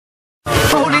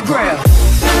ground.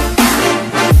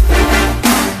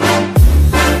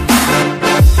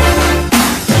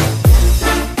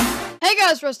 Hey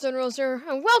guys, Redstone Rules here,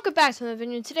 and welcome back to the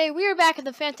video. Today we are back at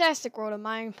the fantastic world of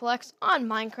Mineplex on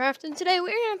Minecraft, and today we're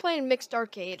going to play Mixed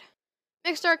Arcade.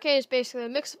 Mixed Arcade is basically a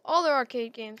mix of all the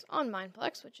arcade games on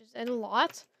Mineplex, which is a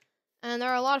lot. And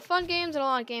there are a lot of fun games and a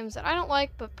lot of games that I don't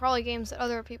like, but probably games that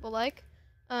other people like.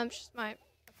 It's just my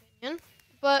opinion.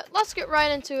 But let's get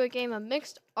right into a game of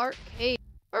Mixed Arcade.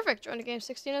 Perfect, join the game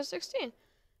 16 out of 16.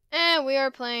 And we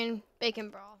are playing Bacon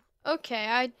Brawl. Okay,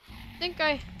 I think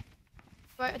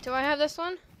do I have this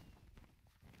one?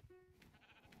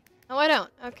 No, I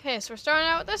don't. Okay, so we're starting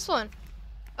out with this one.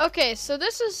 Okay, so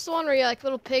this is the one where you, like,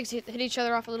 little pigs hit each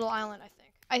other off a little island, I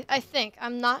think. I think.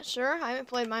 I'm not sure. I haven't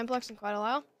played Mineplex in quite a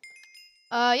while.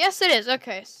 Yes, it is.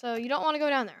 Okay, so you don't want to go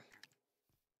down there.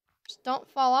 Just don't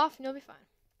fall off and you'll be fine.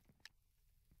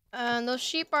 And those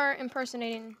sheep are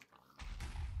impersonating...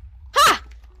 Ha!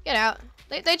 Get out.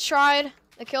 They tried.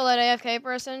 They killed that AFK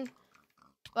person.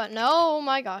 But no, oh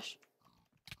my gosh.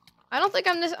 I don't think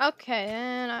I'm this... Okay,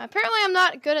 and apparently I'm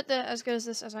not good at as good as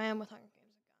this as I am with Hunger Games and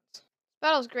Guns. This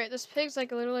battle's great. This pig's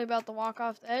like literally about to walk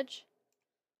off the edge.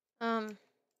 Don't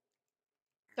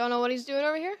know what he's doing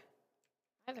over here.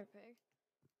 Either pig.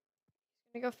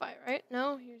 Gonna go fight, right?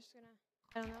 No, you're just gonna...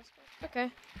 I don't know.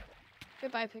 Okay.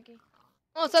 Goodbye, piggy.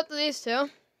 Well, it's up to these two.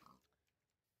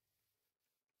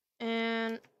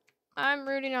 And I'm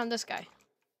rooting on this guy.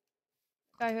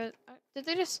 Guy who... Did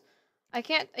they just... I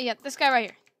can't... Yeah, this guy right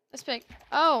here. This pig.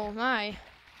 Oh, my.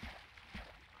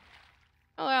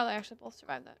 Oh, wow, they actually both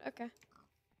survived that. Okay.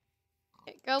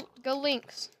 Okay, go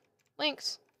Lynx.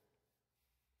 Lynx.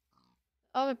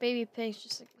 All the baby pigs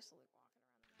just like whistling walking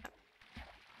around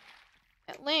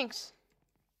the map. Yeah, Lynx.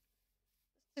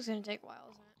 This is gonna take a while,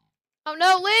 isn't it? Oh,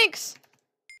 no, Lynx!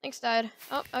 Lynx died.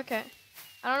 Oh, okay.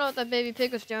 I don't know what that baby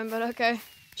pig was doing, but okay.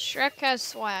 Shrek has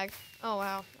swag. Oh,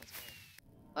 wow. That's good.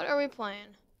 What are we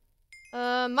playing?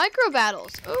 Micro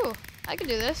battles. Ooh, I can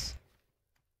do this.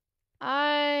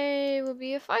 I will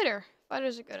be a fighter.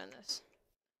 Fighters are good in this.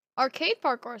 Arcade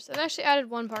parkour. So they've actually added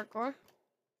one parkour.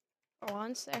 For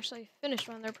once, they actually finished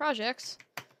one of their projects.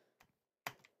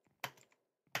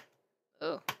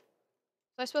 Ooh.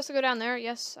 Was I supposed to go down there?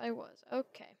 Yes, I was.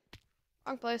 Okay.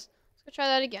 Wrong place. Let's go try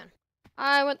that again.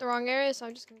 I went the wrong area, so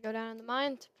I'm just gonna go down in the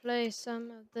mine to play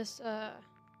some of this, I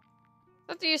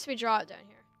thought there used to be drop down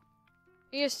here.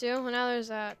 Used to. Well, now there's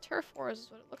turf wars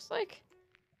is what it looks like.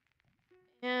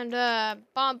 And the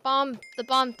bomb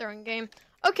throwing game.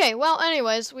 Okay, well,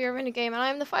 anyways, we are in a game, and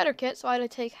I'm the fighter kit, so I had to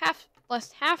take half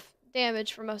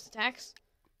damage for most attacks.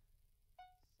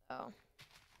 So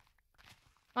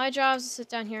my job is to sit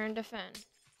down here and defend.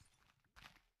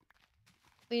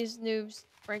 These noobs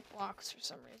break blocks for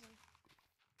some reason.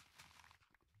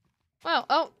 Well,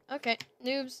 oh, okay,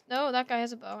 noobs. No, that guy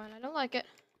has a bow, and I don't like it.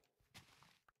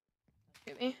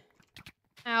 Shoot me.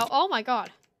 Ow. Oh my god.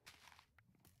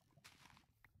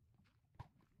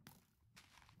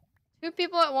 Two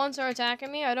people at once are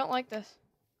attacking me. I don't like this.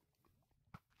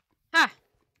 Ha!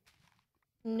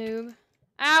 Noob.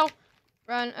 Ow!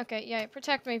 Run. Okay, yeah,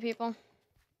 protect me, people.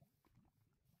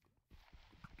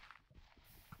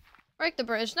 Break the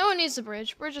bridge. No one needs the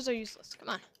bridge. Bridges are useless. Come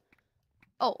on.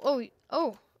 Oh,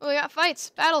 we got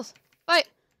fights. Battles. Fight.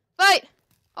 Fight!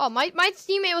 Oh, my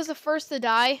teammate was the first to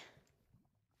die.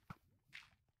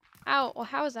 Ow, well,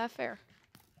 how is that fair?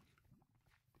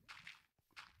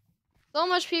 So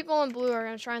much people in blue are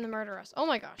gonna try and murder us. Oh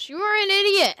my gosh, you are an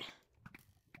idiot!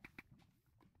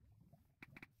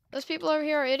 Those people over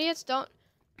here are idiots? I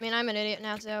mean, I'm an idiot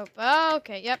now too. But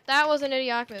okay, yep, that was an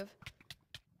idiotic move.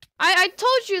 I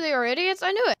told you they were idiots,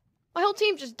 I knew it. My whole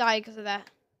team just died because of that.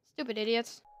 Stupid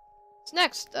idiots. What's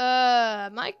next?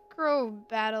 Micro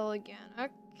battle again.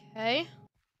 Okay.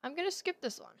 I'm gonna skip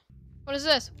this one. What is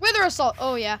this? Wither assault!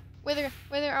 Oh yeah. Wither,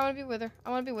 I wanna be Wither. I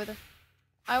wanna be Wither.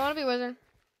 I wanna be Wither.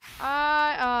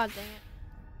 Dang it.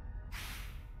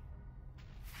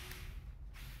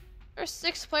 There's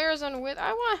 6 players on Wither.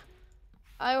 Oh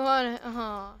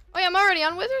yeah, I'm already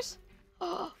on Withers?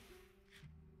 Oh.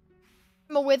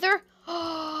 I'm a Wither?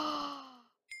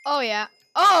 Oh yeah.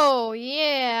 Oh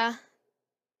yeah.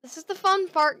 This is the fun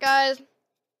part, guys.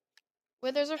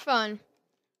 Withers are fun.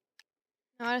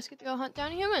 Now I just get to go hunt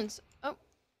down humans. Oh.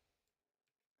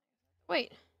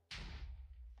 Wait.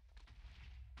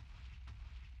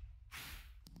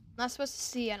 I'm not supposed to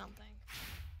see, I don't think.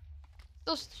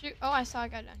 Still shoot. Oh, I saw a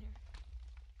guy down here.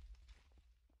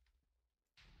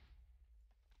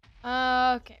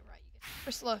 Okay, right. You get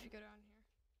super slow if you go down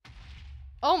here.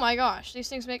 Oh my gosh, these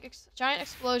things make giant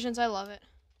explosions. I love it.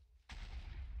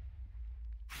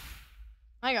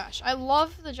 My gosh, I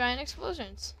love the giant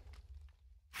explosions.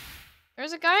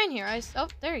 There's a guy in here. Oh,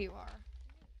 there you are.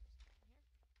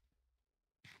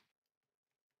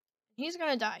 He's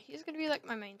gonna die. He's gonna be like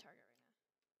my main target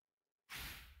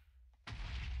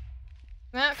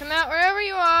right now. Come out, wherever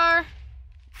you are.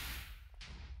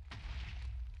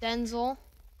 Denzel.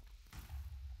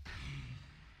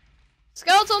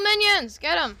 Skeletal minions,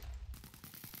 get him.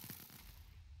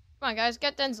 Come on, guys,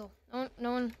 get Denzel. No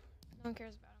one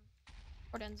cares about him.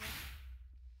 Poor Denzel.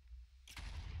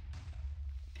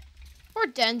 Poor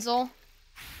Denzel.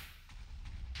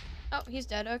 Oh, he's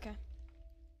dead. Okay.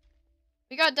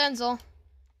 We got Denzel.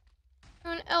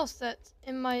 Anyone else that's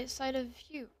in my sight of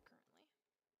view currently?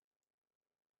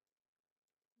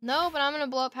 No, but I'm gonna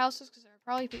blow up houses because there are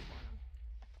probably people in them.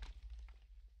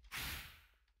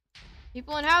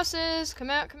 People in houses, come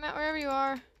out wherever you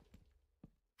are.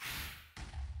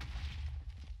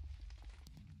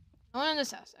 No one in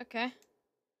this house. Okay.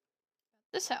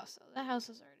 This house, though. That house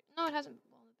is already. No, it hasn't been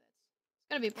blown to bits. It's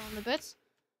gonna be blown to bits.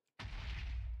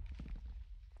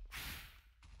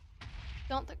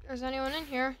 Don't think there's anyone in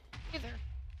here either.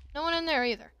 No one in there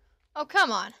either. Oh,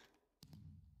 come on.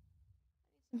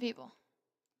 Some people.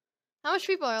 How much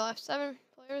people are left? 7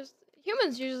 players.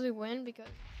 Humans usually win because.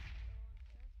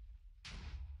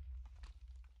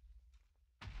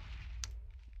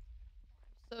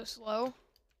 So slow.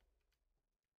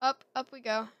 Up we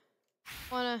go.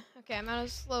 Okay, I'm out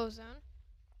of slow zone.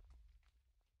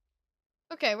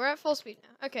 Okay, we're at full speed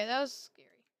now. Okay, that was scary.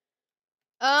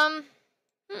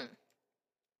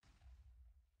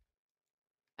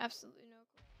 Absolutely no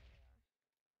clue where they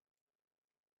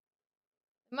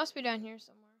are. They must be down here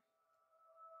somewhere.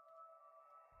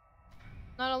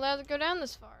 Not allowed to go down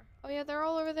this far. Oh yeah, they're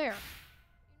all over there.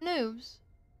 Noobs.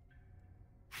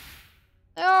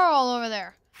 They are all over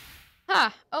there.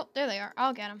 Ha! Oh, there they are.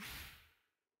 I'll get them.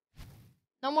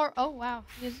 No more. Oh, wow.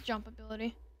 He has a jump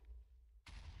ability.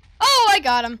 Oh, I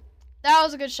got him. That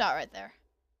was a good shot right there.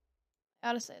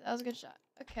 Gotta say, that was a good shot.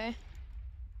 Okay.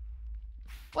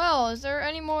 Well, is there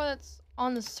any more that's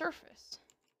on the surface?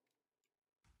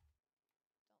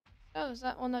 Oh, is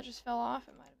that one that just fell off?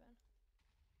 It might have been.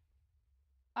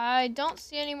 I don't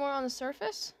see any more on the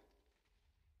surface.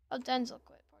 Oh, Denzel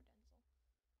quit. Poor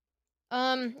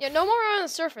Denzel. Yeah, no more on the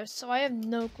surface, so I have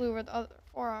no clue where the other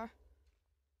 4 are.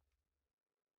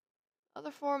 The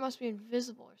other 4 must be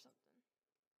invisible or something.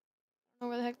 I don't know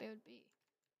where the heck they would be.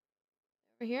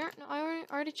 Over here? No, I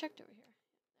already checked over here.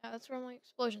 Yeah, that's where my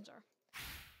explosions are.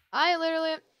 I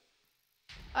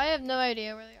have no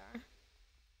idea where they are.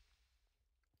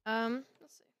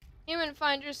 Let's see. Human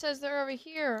Finder says they're over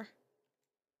here.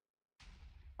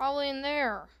 Probably in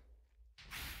there.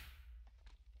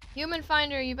 Human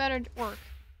Finder, you better work.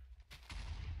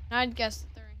 I'd guess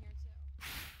that they're in here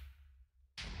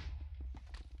too.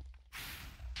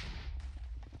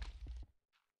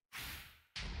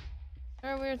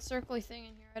 There's a weird circly thing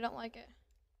in here. I don't like it.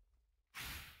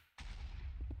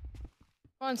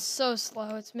 Going so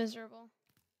slow, it's miserable.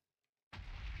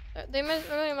 They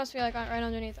really must be like right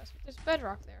underneath us. There's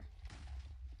bedrock there.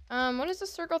 What does the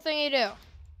circle thingy do?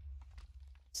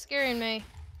 It's scaring me.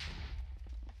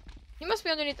 He must be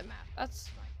underneath the map. That's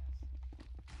my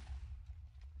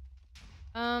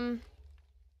guess.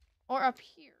 Or up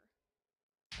here.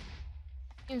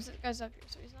 Seems that guy's up here,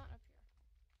 so he's not up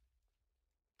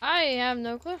here. I have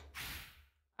no clue.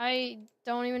 I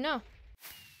don't even know.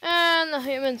 And the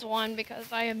humans won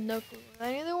because I have no clue where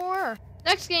any of them were.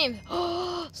 Next game.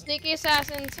 Oh, Sneaky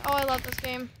Assassins. Oh, I love this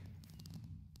game.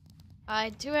 I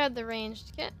do have the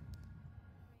ranged kit.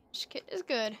 Ranged kit is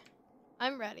good.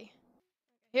 I'm ready.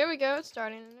 Here we go. It's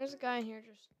starting. And there's a guy in here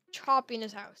just chopping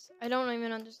his house. I don't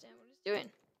even understand what he's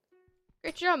doing.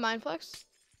 Great job, Mineplex.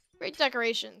 Great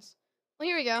decorations. Well,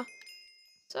 here we go.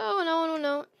 So no one will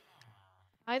know.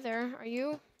 Hi there. Are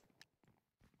you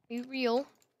real?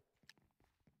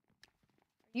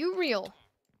 You real?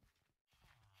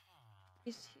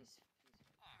 He's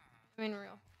I mean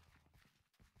real.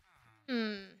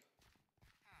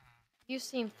 You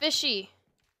seem fishy.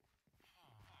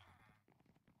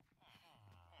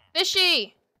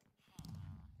 Fishy!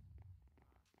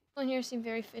 People in here seem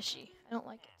very fishy. I don't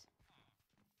like it.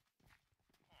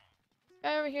 This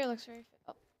guy over here looks very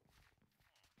oh.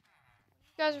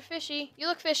 You guys are fishy. You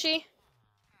look fishy.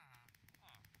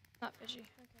 Not fishy.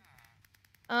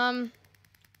 Okay.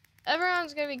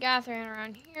 Everyone's gonna be gathering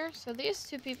around here, so these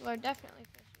 2 people are definitely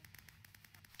fishy.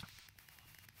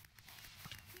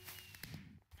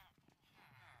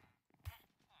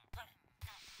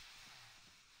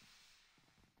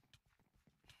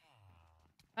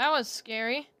 That was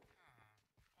scary.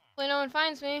 Hopefully no one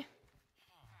finds me.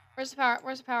 Where's the power up?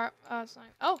 Where's the power up? Oh, it's not.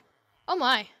 Oh! Oh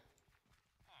my!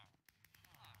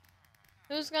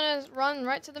 Who's gonna run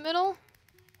right to the middle?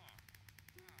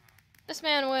 This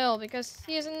man will, because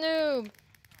he is a noob.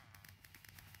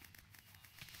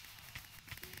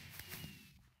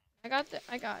 I got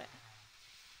it.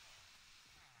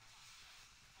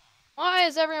 Why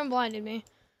has everyone blinded me?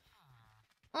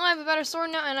 Well, I have a better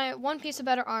sword now, and I have one piece of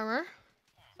better armor.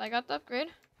 So I got the upgrade.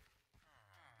 Is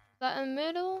that in the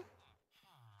middle?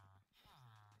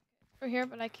 Over here,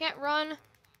 but I can't run.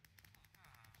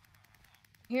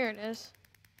 Here it is.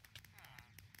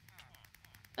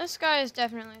 This guy is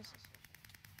definitely suspicious.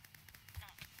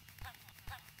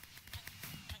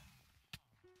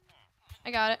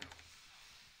 I got it.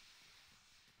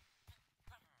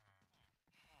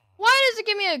 Why does it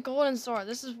give me a golden sword?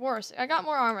 This is worse. I got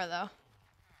more armor though.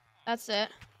 That's it.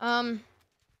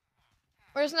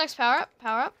 Where's the next power up?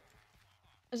 Power up?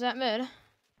 Is that mid?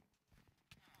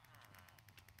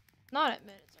 Not at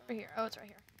mid. It's over here. Oh, it's right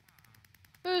here.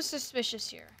 Who's suspicious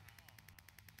here?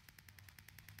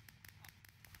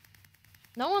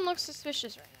 No one looks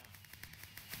suspicious right now.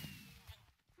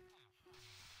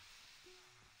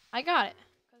 I got it.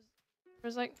 Cause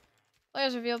there's like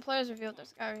players revealed. There's a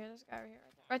guy over here. There's a guy over here.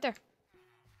 Right there.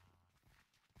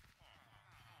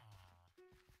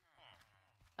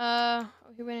 Oh,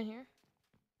 he went in here.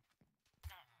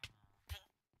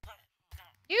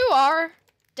 You are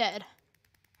dead.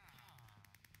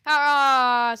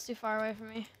 Ah, it's too far away from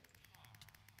me.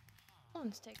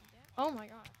 Someone's taking damage. Oh my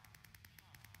god.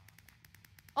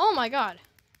 Oh my god.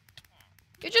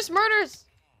 You just murders. Is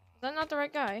that not the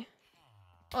right guy?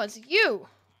 Oh, it's you.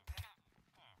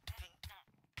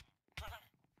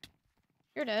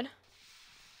 You're dead.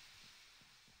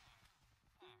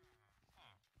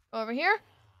 Over here.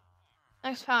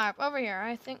 Next power up. Over here.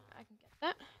 I think I can get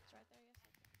that. It's right there.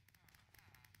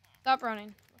 Yes. Stop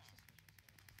running.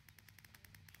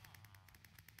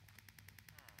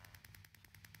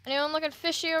 Anyone looking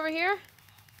fishy over here?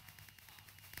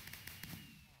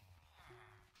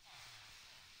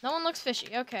 No one looks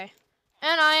fishy. Okay.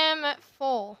 And I am at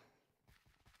full.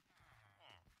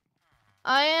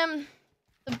 I am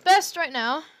the best right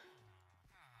now.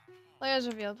 Players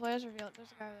revealed. There's a guy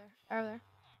over there. Guy over there.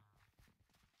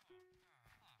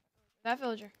 That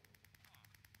villager.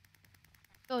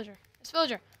 It's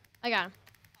villager. I got him.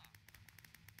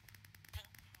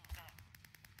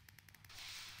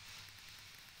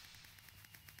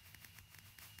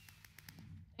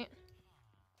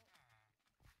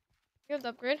 You have the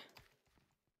upgrade.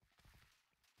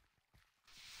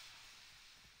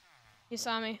 He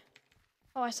saw me.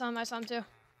 Oh, I saw him too.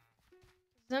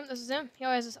 This is him. He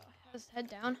always has his head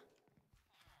down.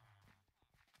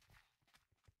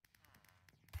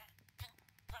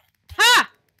 Ha!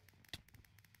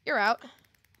 You're out.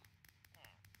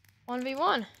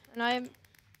 1v1. And I have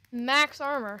max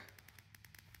armor.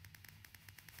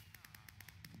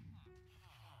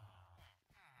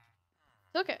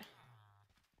 Took it.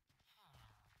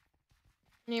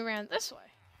 And he ran this way.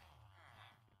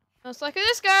 Most likely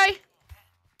this guy.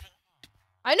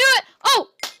 I knew it! Oh!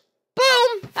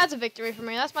 Boom! That's a victory for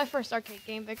me. That's my first arcade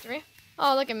game victory.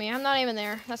 Oh, look at me. I'm not even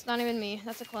there. That's not even me.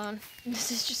 That's a clone.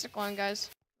 This is just a clone, guys.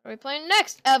 What are we playing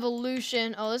next?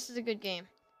 Evolution. Oh, this is a good game.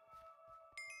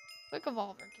 Quick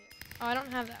Evolver kit. Oh, I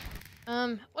don't have that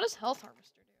one. What does Health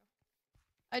Harvester do?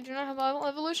 I do not have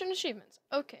evolution achievements.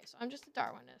 Okay, so I'm just a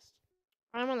Darwinist.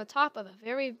 I'm on the top of a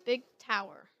very big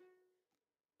tower.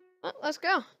 Well, let's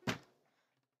go.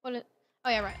 Oh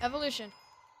yeah, right. Evolution.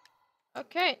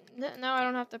 Okay, now I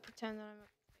don't have to pretend that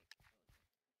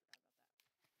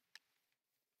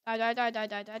I'm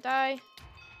a... Die.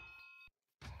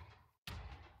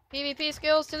 PvP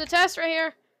skills to the test right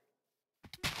here.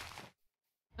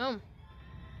 Boom.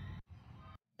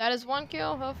 That is one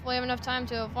kill. Hopefully I have enough time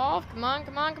to evolve. Come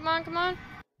on.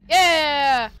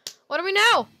 Yeah! What do we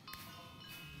know?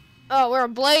 Oh, we're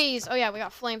ablaze. Oh yeah, we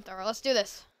got flamethrower. Let's do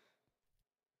this.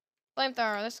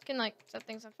 Flamethrower. This can like set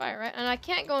things on fire, right? And I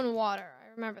can't go in water. I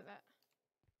remember that.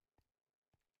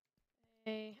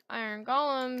 Okay, iron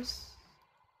golems.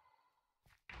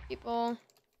 People.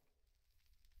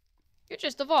 You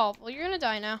just evolve. Well, you're gonna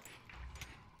die now.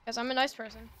 Because I'm a nice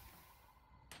person.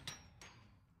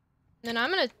 And then I'm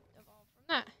gonna evolve from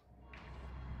that.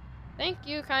 Thank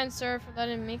you, kind sir, for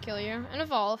letting me kill you and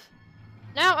evolve.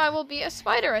 Now I will be a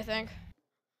spider, I think.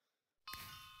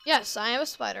 Yes, I am a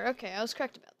spider. Okay, I was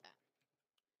correct about that.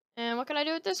 And what can I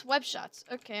do with this? Web shots.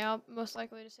 Okay, I'll most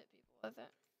likely just hit people with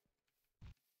it.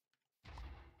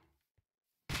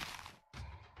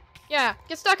 Yeah,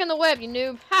 get stuck in the web, you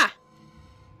noob. Ha!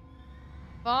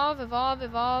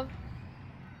 Evolve.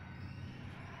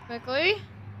 Quickly.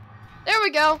 There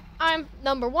we go. I'm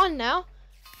number 1 now.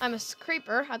 I'm a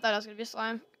creeper. I thought I was gonna be a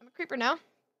slime. I'm a creeper now.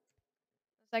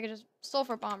 I could just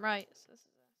sulfur bomb, right? So this is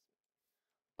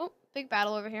oh, big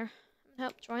battle over here.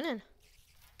 Help, join in.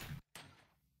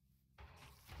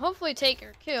 Hopefully take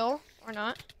your kill, or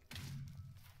not.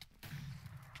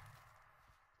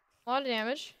 A lot of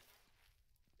damage.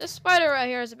 This spider right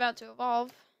here is about to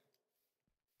evolve.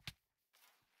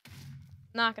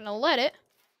 Not gonna let it.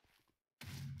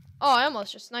 Oh, I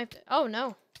almost just sniped it. Oh,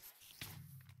 no.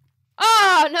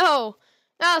 Oh, no!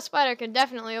 Now the spider can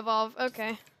definitely evolve.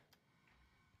 Okay.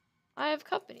 I have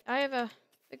company. I have a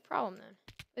big problem then.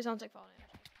 Please don't take fall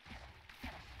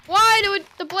damage. Why do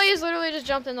the blaze literally just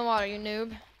jumped in the water, you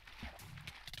noob?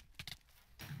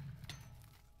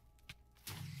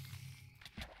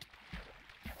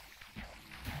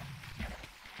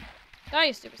 Die,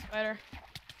 you stupid spider.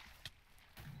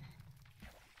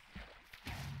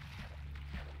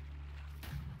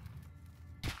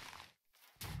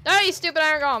 Die, you stupid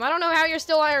iron golem. I don't know how you're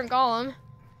still iron golem.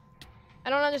 I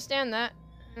don't understand that.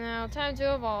 Now, time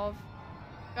to evolve.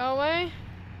 Go away.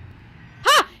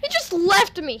 Ha! He just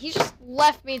left me. He just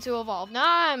left me to evolve. Now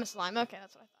I'm a slime. Okay,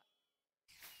 that's what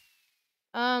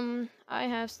I thought. I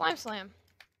have slime slam.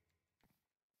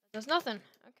 That does nothing.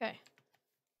 Okay.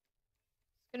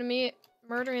 It's gonna be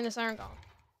murdering this iron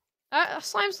golem.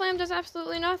 Slime slam does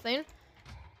absolutely nothing.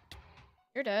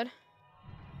 You're dead.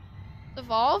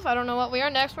 Evolve. I don't know what we are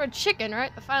next. We're a chicken,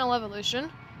 right? The final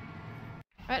evolution.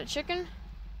 Right, a chicken?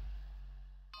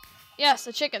 Yes,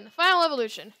 a chicken. The final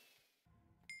evolution.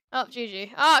 Oh,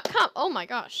 GG. Come. Oh my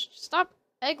gosh. Stop.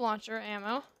 Egg launcher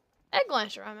ammo. Egg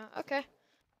launcher ammo. Okay.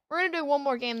 We're gonna do one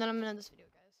more game, then I'm gonna end this video,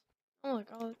 guys. Oh, look,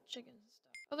 all the chickens and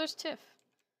stuff. Oh, there's Tiff.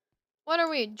 What are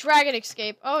we? Dragon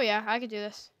escape. Oh yeah, I could do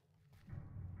this.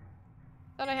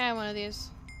 Thought I had one of these.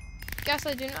 Guess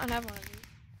I do not have one of these.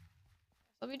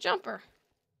 I'll be jumper.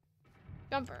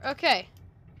 Jumper. Okay.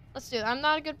 Let's do it. I'm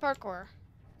not a good parkourer,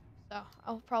 so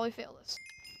I'll probably fail this.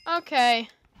 Okay.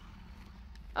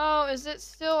 Oh, is it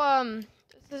still,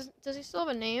 does he still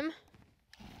have a name?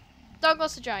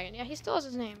 Douglas the Dragon. Yeah, he still has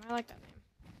his name. I like that name.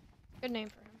 Good name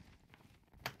for him.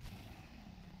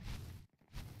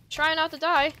 Try not to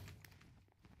die.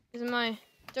 These are my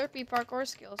derpy parkour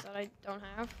skills that I don't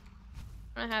have.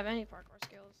 I don't have any parkour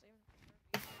skills.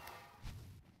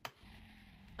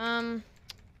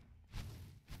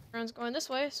 Everyone's going this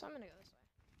way, so I'm gonna go this way.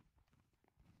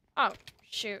 Oh,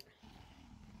 shoot.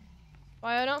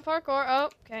 Why I don't parkour? Oh,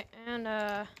 okay, and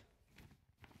I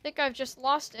think I've just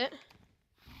lost it.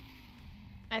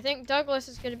 I think Douglas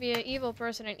is gonna be an evil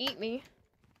person and eat me.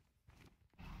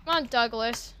 Come on,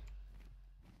 Douglas.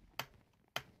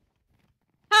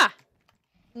 Ha!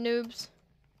 Noobs.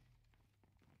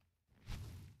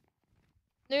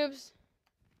 Noobs.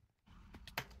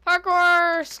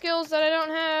 Parkour skills that I don't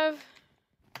have.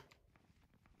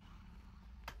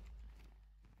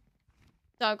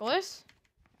 Douglas.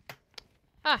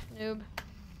 Ah, noob.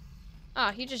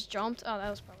 Ah, he just jumped. Oh, that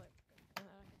was probably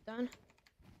done.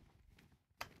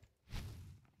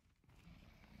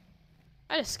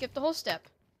 I just skipped the whole step.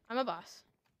 I'm a boss.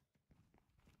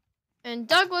 And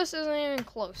Douglas isn't even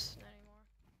close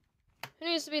anymore. Who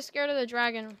needs to be scared of the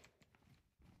dragon?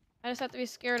 I just have to be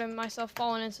scared of myself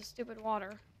falling into stupid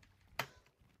water.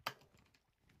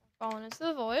 Falling into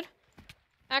the void.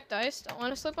 Act ice. Don't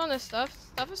want to slip on this stuff.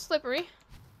 Stuff is slippery.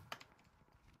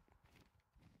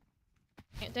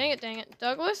 Dang it, dang it.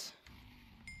 Douglas?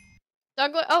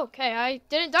 Douglas? Oh, okay, I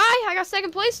didn't die. I got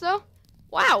 2nd place, though.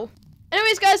 Wow.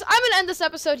 Anyways, guys, I'm going to end this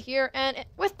episode here. And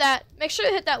with that, make sure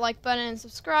to hit that like button and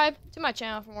subscribe to my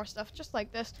channel for more stuff just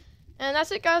like this. And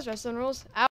that's it, guys. Rest of the rules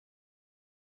out.